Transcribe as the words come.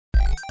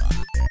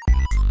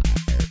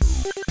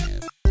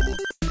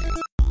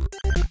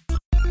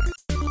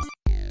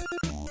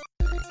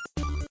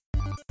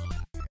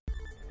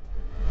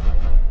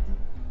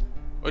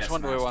Which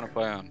one do we want to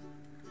play on?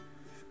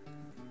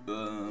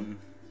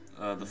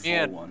 The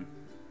full one.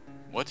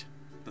 What?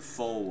 The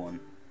full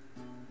one.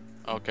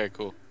 Okay,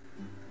 cool.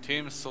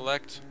 Team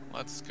select.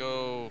 Let's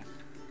go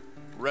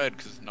red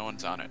because no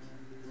one's on it.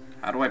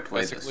 How do I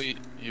play Basically,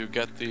 you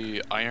get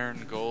the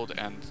iron, gold,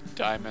 and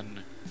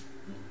diamond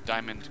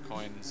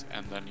coins,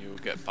 and then you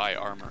get buy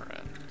armor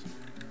and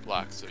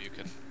blocks, so you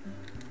can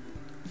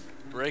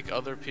break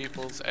other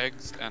people's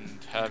eggs and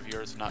have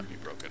yours not be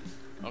broken.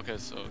 Okay,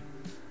 so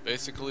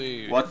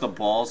basically. What the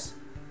balls?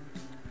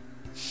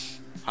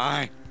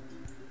 Hi.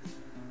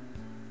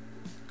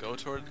 Go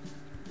toward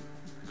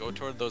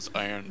those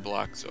iron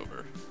blocks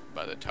over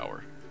by the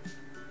tower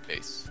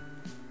base.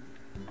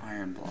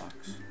 Iron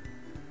blocks.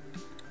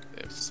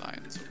 They have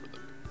signs over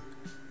them.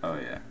 Oh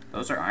yeah,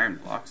 those are iron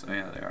blocks. Oh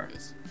yeah, they are.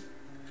 Yes.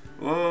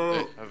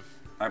 Whoa!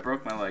 I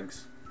broke my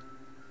legs.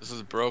 This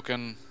is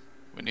broken.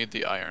 We need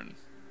the iron.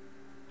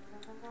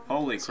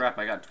 Holy crap!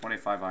 I got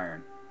 25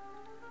 iron.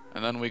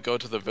 And then we go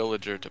to the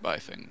villager to buy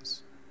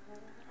things.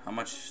 How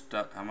much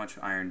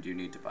iron do you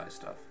need to buy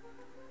stuff?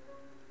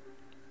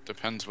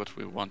 Depends what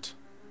we want.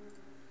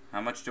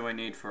 How much do I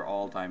need for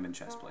all diamond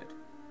chestplate?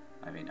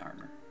 I mean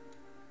armor.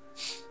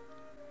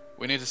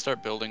 We need to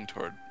start building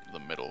toward the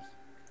middle.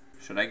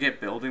 Should I get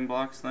building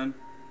blocks then?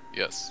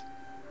 Yes.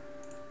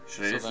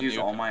 Should I just use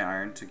all my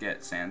iron to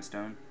get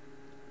sandstone?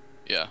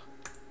 Yeah,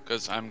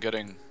 because I'm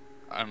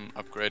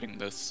upgrading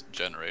this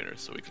generator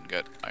so we can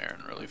get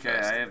iron really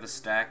fast. Okay, I have a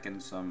stack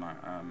and some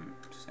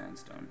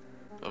sandstone.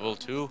 Level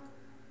 2?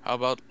 How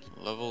about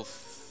level...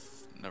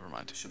 Never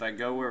mind. Should I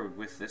go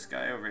with this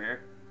guy over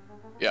here?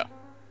 Yeah.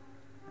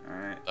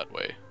 Alright. That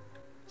way.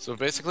 So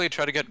basically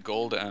try to get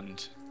gold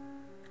and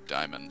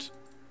diamond.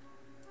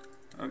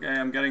 Okay,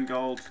 I'm getting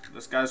gold.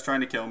 This guy's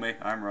trying to kill me.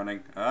 I'm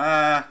running.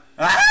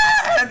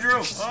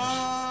 Andrew!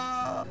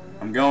 Ah!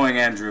 I'm going,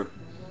 Andrew.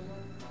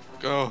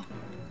 Go.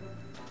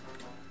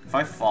 If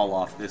I fall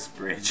off this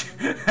bridge.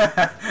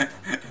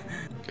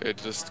 Okay,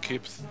 just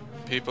keep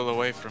people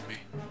away from me.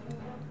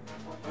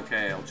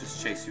 Okay, I'll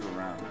just chase you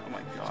around. Oh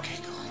my god. Okay,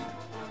 go.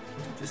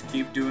 Just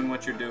keep doing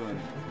what you're doing.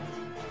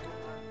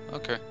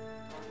 Okay.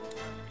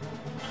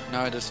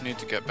 Now I just need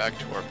to get back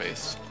to our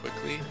base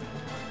quickly.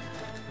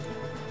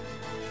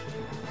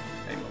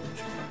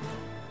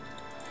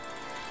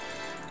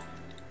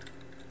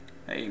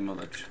 Hey,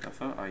 mother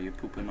chuffer, are you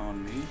pooping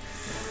on me?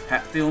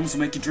 Hat films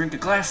make you drink a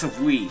glass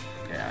of wee.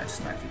 Yeah, I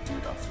smacked your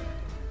dude off there.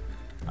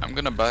 I'm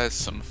gonna buy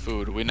some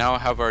food. We now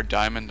have our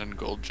diamond and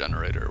gold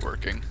generator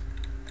working.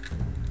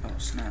 Oh,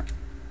 snap.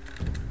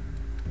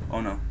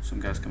 Oh no, some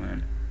guy's coming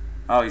in.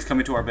 Oh, he's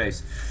coming to our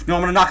base. No,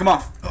 I'm gonna knock him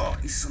off. Oh,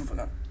 you son of a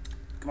gun.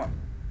 Come on.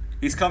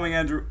 He's coming,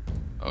 Andrew.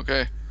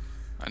 Okay.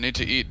 I need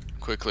to eat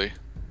quickly.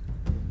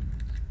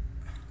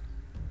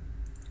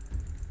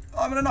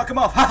 Oh, I'm gonna knock him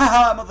off. Ha ha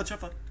ha, mother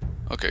chuffer.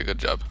 Okay, good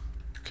job.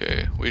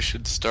 Okay, we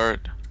should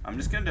start. I'm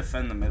just gonna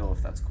defend the middle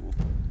if that's cool.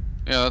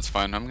 Yeah, that's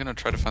fine. I'm gonna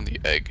try to find the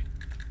egg.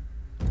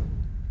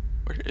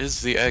 Where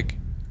is the egg?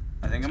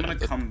 I think I'm gonna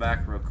come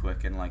back real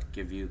quick and like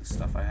give you the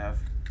stuff I have.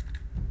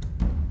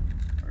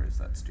 Or is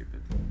that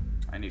stupid?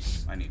 I need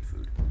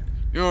food.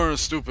 You're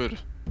stupid.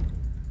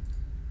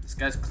 This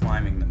guy's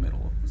climbing the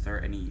middle. Is there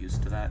any use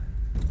to that?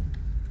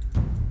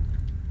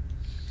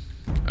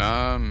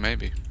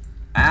 Maybe.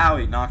 Ow,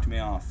 he knocked me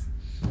off.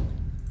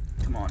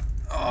 Come on.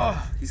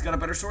 Oh, he's got a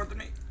better sword than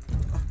me.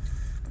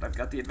 But I've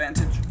got the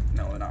advantage.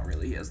 No, not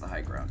really. He has the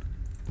high ground.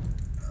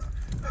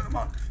 Come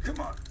on, come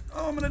on.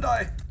 Oh, I'm gonna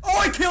die. Oh,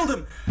 I killed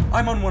him!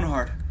 I'm on one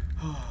heart.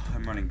 Oh,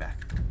 I'm running back.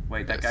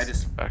 Wait, that guy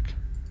just... Back.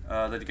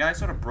 The guy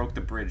sort of broke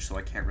the bridge, so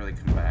I can't really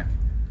come back.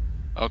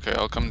 Okay,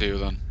 I'll come to you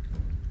then.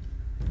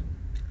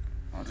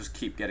 I'll just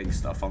keep getting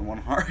stuff on one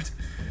heart.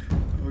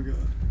 Oh,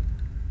 God.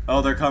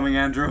 Oh, they're coming,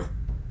 Andrew.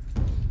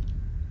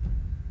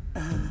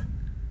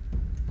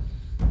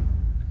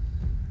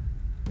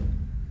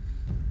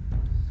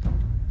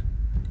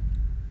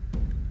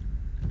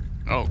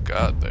 Oh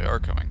god, they are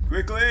coming.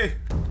 Quickly!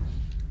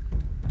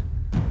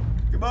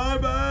 Come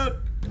on, man!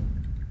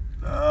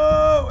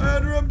 No!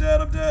 Andrew, I'm dead,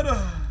 I'm dead!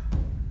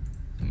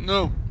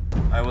 No!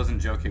 I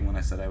wasn't joking when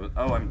I said I was...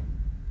 Oh,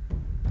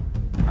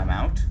 I'm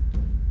out?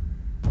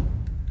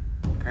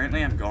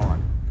 Apparently I'm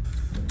gone.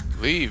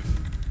 Leave.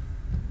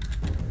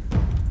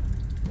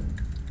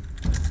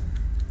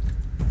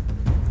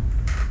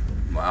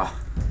 Wow.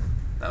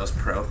 That was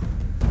pro.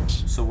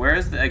 So where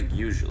is the egg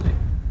usually?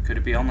 Could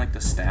it be on like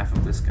the staff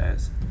of this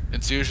guy's?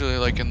 It's usually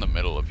like in the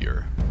middle of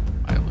your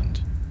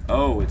island.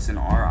 Oh, it's in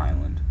our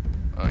island.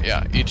 Oh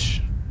yeah,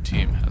 each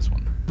team has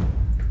one.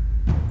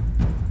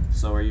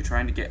 So are you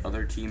trying to get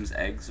other teams'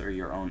 eggs or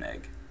your own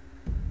egg?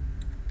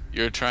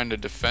 You're trying to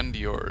defend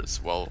yours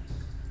while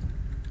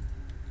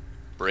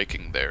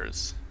breaking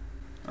theirs.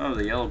 Oh,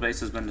 the yellow base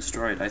has been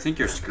destroyed. I think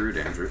you're screwed,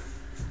 Andrew.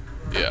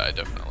 Yeah, I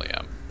definitely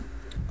am.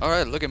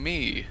 Alright, look at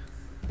me.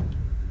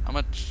 How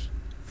much?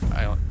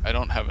 I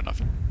don't have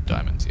enough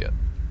diamonds yet.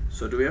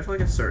 So do we have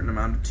like a certain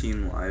amount of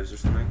team lives or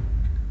something?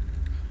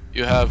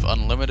 You have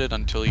unlimited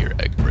until your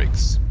egg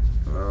breaks.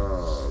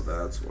 Oh,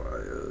 that's why.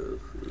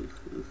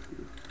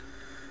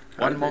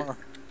 One more.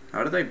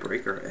 How did I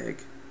break our egg?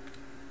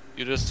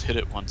 You just hit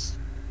it once.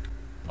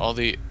 All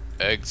the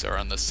eggs are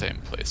in the same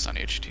place on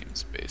each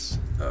team's base.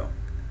 Oh.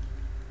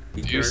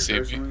 Do you see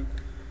me?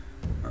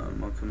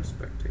 I'll come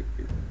spectate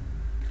you.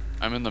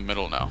 I'm in the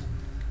middle now.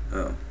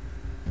 Oh.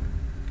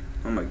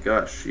 Oh my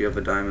gosh, you have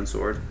a diamond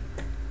sword?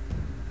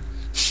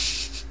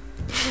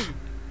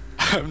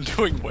 I'm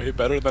doing way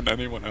better than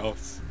anyone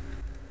else.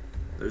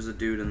 There's a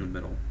dude in the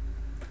middle.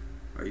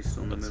 Are you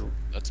still in the middle?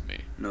 That's me.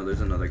 No,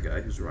 there's another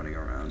guy who's running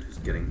around who's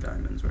getting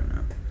diamonds right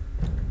now.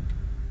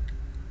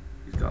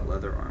 He's got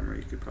leather armor.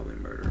 You could probably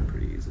murder him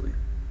pretty easily.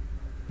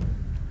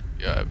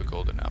 Yeah, I have a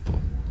golden apple.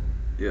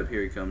 Yep,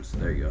 here he comes.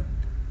 There you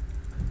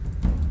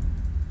go.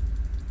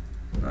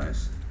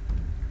 Nice.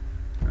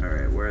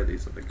 Alright, where are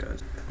these other guys?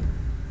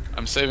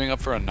 I'm saving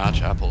up for a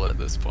notch apple at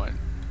this point.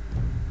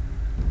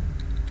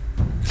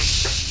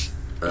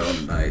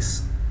 Oh,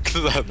 nice.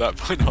 Because at that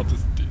point I'll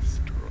just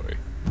destroy.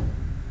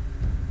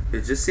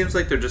 It just seems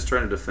like they're just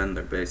trying to defend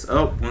their base.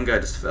 Oh, one guy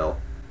just fell.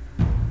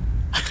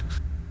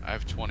 I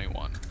have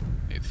 21.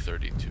 Need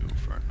 32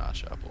 for a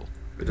notch apple.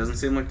 It doesn't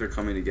seem like they're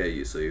coming to get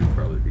you, so you'll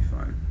probably be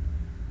fine.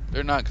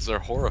 They're not, because they're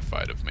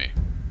horrified of me.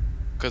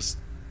 Because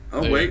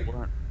oh, wait.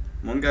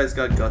 One guy's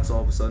got guts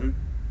all of a sudden.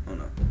 Oh,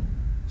 no.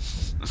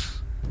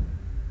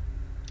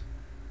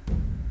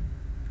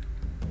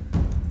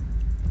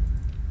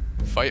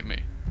 Fight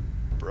me,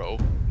 bro.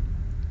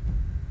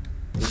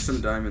 There's some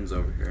diamonds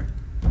over here.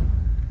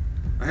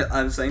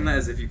 I'm saying that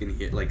as if you can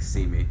hear, like,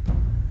 see me.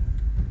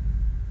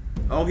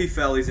 Oh, he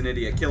fell. He's an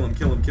idiot. Kill him,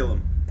 kill him, kill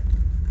him.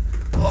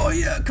 Oh,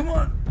 yeah, come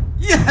on.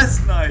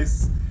 Yes,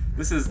 nice.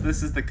 This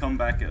is the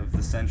comeback of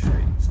the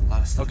century. There's a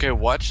lot of stuff. Okay,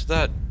 watch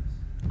that.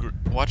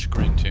 Watch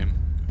green team.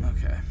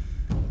 Okay.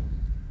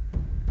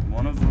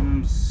 One of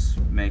them's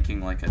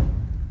making like a...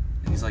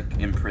 He's like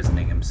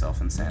imprisoning himself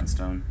in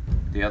sandstone.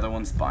 The other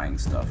one's buying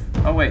stuff.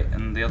 Oh wait,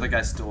 and the other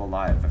guy's still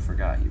alive. I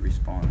forgot. He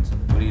respawns.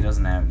 But he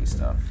doesn't have any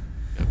stuff.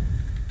 Yep.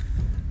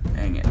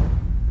 Dang it.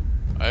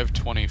 I have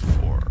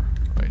 24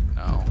 right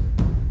now.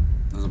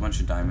 There's a bunch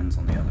of diamonds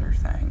on the other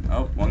thing.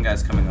 Oh, one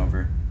guy's coming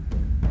over.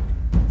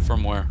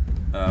 From where?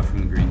 From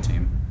the green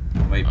team.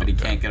 Wait, but he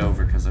can't get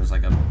over because there's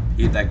like a...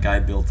 that guy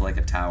built like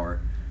a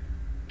tower.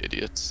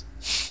 Idiots.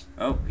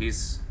 Oh,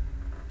 he's...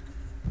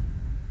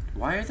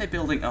 Why are they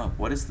building up?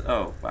 What is the...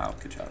 Oh, wow,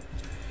 good job.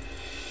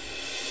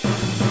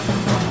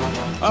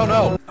 Oh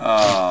no!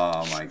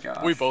 Oh my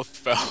gosh. We both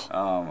fell.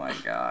 Oh my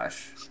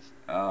gosh.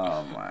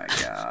 Oh my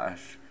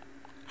gosh.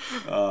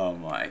 Oh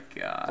my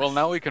gosh. Well,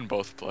 now we can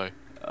both play.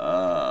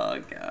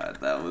 Oh god,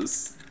 that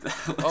was...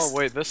 Oh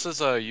wait, this is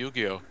a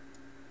Yu-Gi-Oh!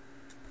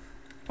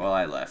 Well,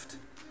 I left.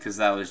 Because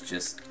that was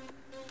just...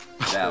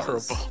 That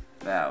horrible.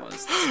 That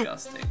was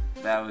disgusting.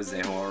 That was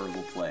a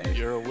horrible play.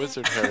 You're a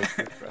wizard, Harry.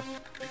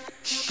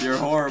 You're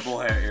horrible,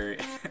 Harry.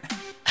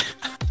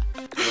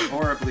 You're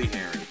horribly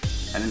hairy.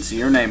 I didn't see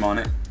your name on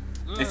it.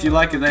 If you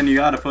like it, then you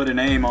gotta put a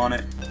name on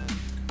it.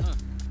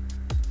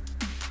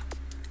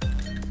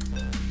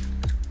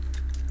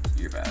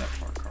 You're bad at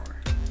parkour.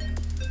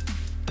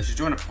 I should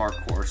join a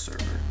parkour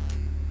server.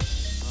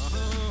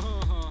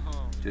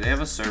 Do they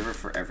have a server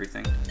for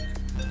everything?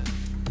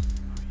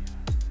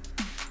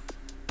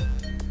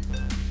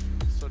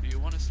 So do you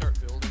want to start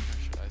building, or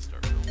should I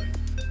start building?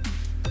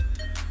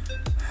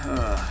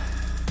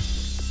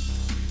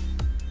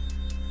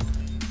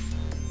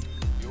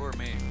 You or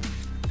me?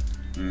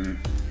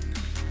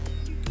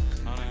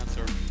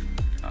 Non-answer.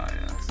 Oh,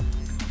 yes.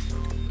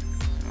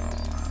 Oh,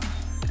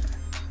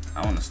 yeah.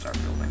 I want to start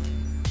building.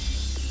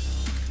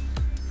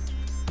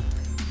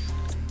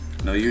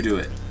 No, you do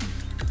it.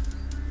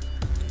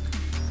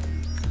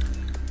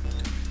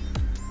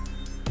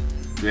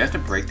 Do we have to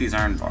break these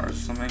iron bars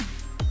or something?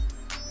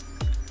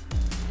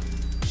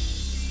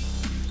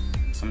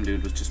 Some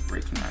dude was just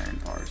breaking iron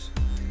bars.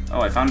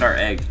 Oh, I found our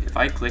egg. If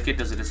I click it,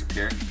 does it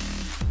disappear?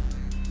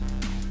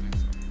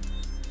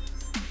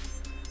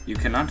 You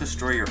cannot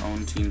destroy your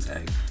own team's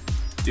egg.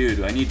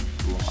 Dude, I need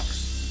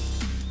blocks.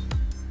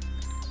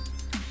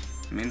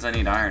 It means I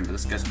need iron, but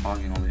this guy's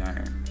hogging all the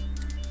iron.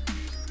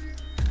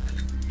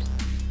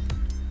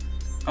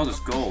 Oh, there's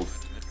gold.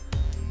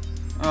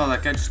 Oh,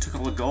 that guy just took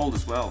all the gold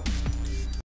as well.